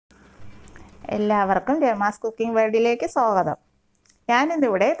എല്ലാവർക്കും രമാസ് കുക്കിംഗ് വേൾഡിലേക്ക് സ്വാഗതം.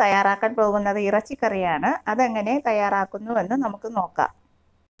 ഞാനിന്നിവിടെ തയ്യാറാക്കാൻ പോകുന്നത് ഇറച്ചിക്കറിയാണ്. അതെങ്ങനെ തയ്യാറാക്കുന്നുവെന്ന് നമുക്ക് നോക്കാം.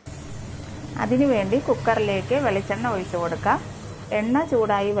 അതിനുവേണ്ടി കുക്കറിലേക്ക് വെളിച്ചെണ്ണ ഒഴിച്ചു കൊടുക്കാം. എണ്ണ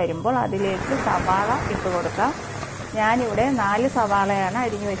ചൂടായി വരുമ്പോൾ അതിലേക്ക് സവാള ഇട്ട് കൊടുക്കാം. ഞാനിവിടെ 4 സവാളയാണ്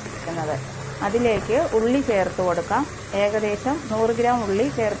അരിഞ്ഞു വെച്ചിരിക്കുന്നത്. അതിലേക്ക് ഉള്ളി ചേർത്ത് കൊടുക്കാം. ഏകദേശം 100 ഗ്രാം ഉള്ളി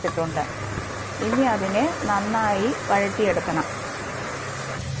ചേർത്തിട്ടുണ്ട്. ഇനി അതിനെ നന്നായി വഴറ്റിയെടുക്കണം.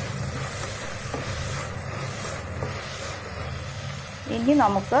 ഇനി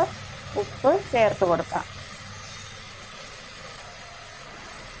നമുക്ക് ഉപ്പ് ചേർത്ത് കൊടുക്കാം.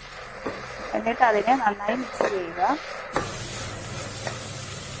 എന്നിട്ട് അതിനെ നന്നായി മിക്സ് ചെയ്യുക.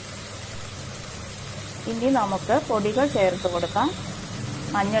 ഇനി നമുക്ക് പൊടികൾ ചേർത്ത് കൊടുക്കാം.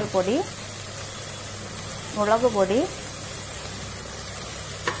 മഞ്ഞൾപ്പൊടി, മുളക് പൊടി,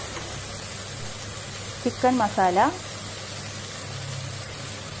 ചിക്കൻ മസാല,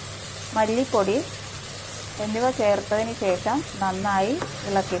 മല്ലിപ്പൊടി എന്നിവ ചേർത്തതിന് ശേഷം നന്നായി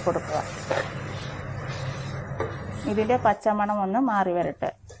ഇളക്കി കൊടുക്കുക. ഇതിൻ്റെ പച്ചമണം ഒന്ന് മാറി വരട്ടെ.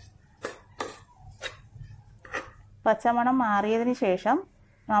 പച്ചമണം മാറിയതിന് ശേഷം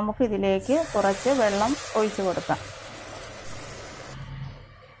നമുക്ക് ഇതിലേക്ക് കുറച്ച് വെള്ളം ഒഴിച്ചു കൊടുക്കാം.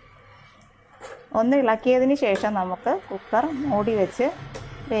 ഒന്ന് ഇളക്കിയതിന് ശേഷം നമുക്ക് കുക്കർ മൂടി വെച്ച്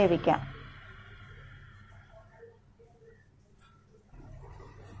വേവിക്കാം.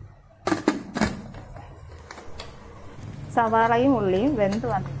 സവാളയും ഉള്ളിയും വെന്ത്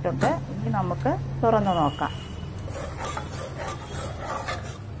വന്നിട്ടുണ്ട്. ഇനി നമുക്ക് തുറന്നു നോക്കാം.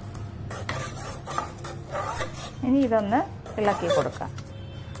 ഇനി ഇതൊന്ന് ഇളക്കി കൊടുക്കാം.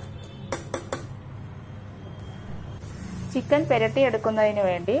 ചിക്കൻ പുരട്ടിയെടുക്കുന്നതിന്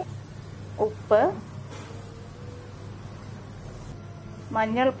വേണ്ടി ഉപ്പ്,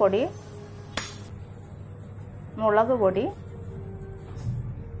 മഞ്ഞൾപ്പൊടി, മുളക് പൊടി,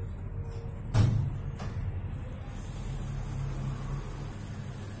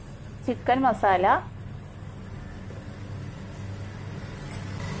 ചിക്കൻ മസാല,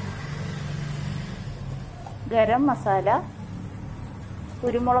 ഗരം മസാല,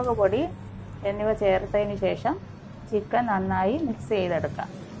 കുരുമുളക് പൊടി എന്നിവ ചേർത്തതിന് ശേഷം ചിക്കൻ നന്നായി മിക്സ്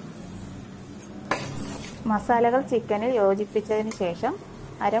ചെയ്തെടുക്കാം. മസാലകൾ ചിക്കനിൽ യോജിപ്പിച്ചതിന് ശേഷം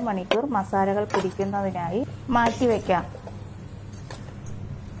അരമണിക്കൂർ മസാലകൾ പിടിക്കുന്നതിനായി മാറ്റിവെക്കാം.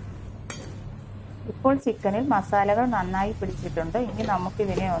 ഇപ്പോൾ ചിക്കനിൽ മസാലകൾ നന്നായി പിടിച്ചിട്ടുണ്ട്. ഇനി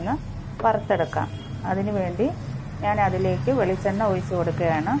നമുക്കിതിനെ ഒന്ന് വറുത്തെടുക്കാം. അതിനുവേണ്ടി ഞാൻ അതിലേക്ക് വെളിച്ചെണ്ണ ഒഴിച്ചു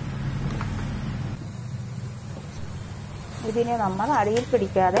കൊടുക്കുകയാണ്. ഇതിനെ നമ്മൾ അടിയിൽ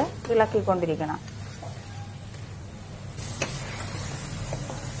പിടിക്കാതെ ഇളക്കിക്കൊണ്ടിരിക്കണം.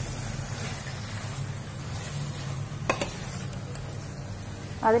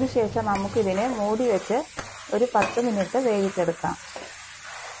 അതിനുശേഷം നമുക്കിതിനെ മൂടി വെച്ച് ഒരു 10 മിനിറ്റ് വേവിച്ചെടുക്കാം.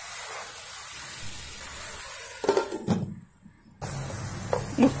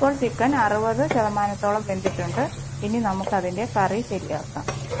 ഇപ്പോൾ ചിക്കൻ 60% വെന്തിട്ടുണ്ട്. ഇനി നമുക്കതിൻ്റെ കറി ശരിയാക്കാം.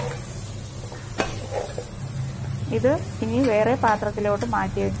 ഇത് ഇനി വേറെ പാത്രത്തിലോട്ട്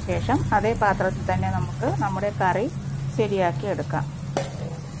മാറ്റിയതിന് ശേഷം അതേ പാത്രത്തിൽ തന്നെ നമുക്ക് നമ്മുടെ കറി ശരിയാക്കി എടുക്കാം.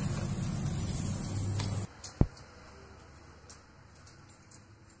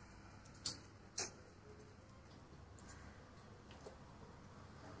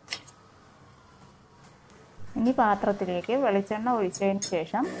 ഇനി പാത്രത്തിലേക്ക് വെളിച്ചെണ്ണ ഒഴിച്ചതിന്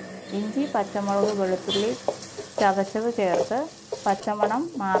ശേഷം ഇഞ്ചി, പച്ചമുളക്, വെളുത്തുള്ളി ചതച്ചത് ചേർത്ത് പച്ചമണം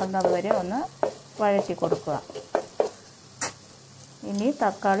മാറുന്നത് വരെ ഒന്ന് വഴറ്റി കൊടുക്കുക. ഇനി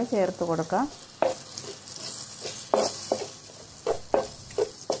തക്കാളി ചേർത്ത് കൊടുക്കാം.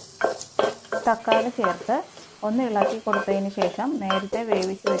 തക്കാളി ചേർത്ത് ഒന്ന് ഇളക്കി കൊടുത്തതിന് ശേഷം നേരത്തെ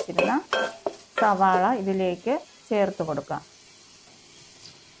വേവിച്ച് വെച്ചിരുന്ന സവാള ഇതിലേക്ക് ചേർത്ത് കൊടുക്കാം.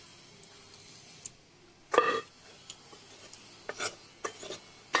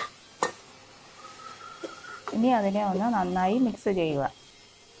 ഇനി അതിനെ ഒന്ന് നന്നായി മിക്സ് ചെയ്യുക.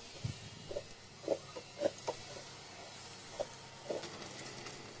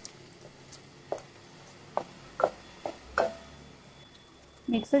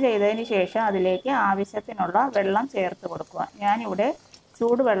 മിക്സ് ചെയ്തതിന് ശേഷം അതിലേക്ക് ആവശ്യത്തിനുള്ള വെള്ളം ചേർത്ത് കൊടുക്കുക. ഞാനിവിടെ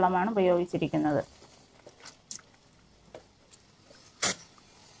ചൂടുവെള്ളമാണ് ഉപയോഗിച്ചിരിക്കുന്നത്.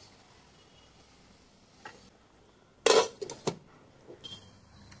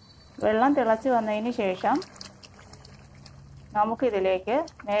 വെള്ളം തിളച്ച് വന്നതിന് ശേഷം നമുക്കിതിലേക്ക്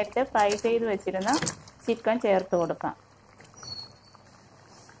നേരത്തെ ഫ്രൈ ചെയ്ത് വെച്ചിരുന്ന ചിക്കൻ ചേർത്ത് കൊടുക്കാം.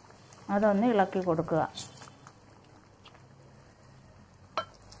 അതൊന്ന് ഇളക്കി കൊടുക്കുക.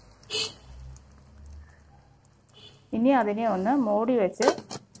 ഇനി അതിനെ ഒന്ന് മൂടി വെച്ച്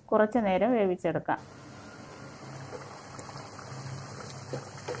കുറച്ച് നേരം വേവിച്ചെടുക്കാം.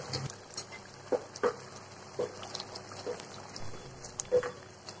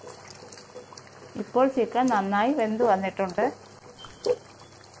 ഇപ്പോൾ ചിക്കൻ നന്നായി വെന്ത് വന്നിട്ടുണ്ട്.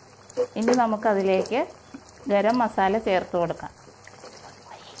 ഇനി നമുക്കതിലേക്ക് ഗരം മസാല ചേർത്ത് കൊടുക്കാം.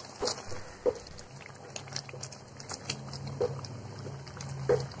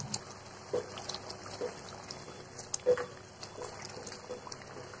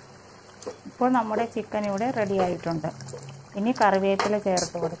 ഇപ്പോൾ നമ്മുടെ ചിക്കൻ ഇവിടെ റെഡി ആയിട്ടുണ്ട്. ഇനി കറിവേപ്പില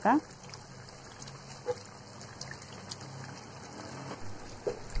ചേർത്ത് കൊടുക്കാം.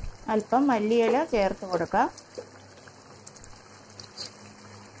 അല്പം മല്ലിയില ചേർത്ത് കൊടുക്കാം.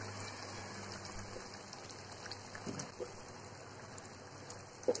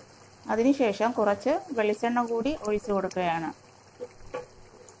 അതിനുശേഷം കുറച്ച് വെളിച്ചെണ്ണ കൂടി ഒഴിച്ചു കൊടുക്കുകയാണ്.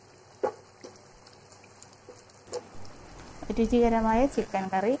 രുചികരമായ ചിക്കൻ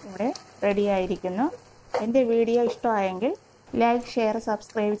കറി ഇവിടെ റെഡിയായിരിക്കുന്നു. എൻ്റെ വീഡിയോ ഇഷ്ടമായെങ്കിൽ ലൈക്ക്, ഷെയർ,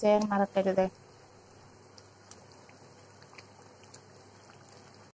 സബ്സ്ക്രൈബ് ചെയ്യാൻ മറക്കരുത്.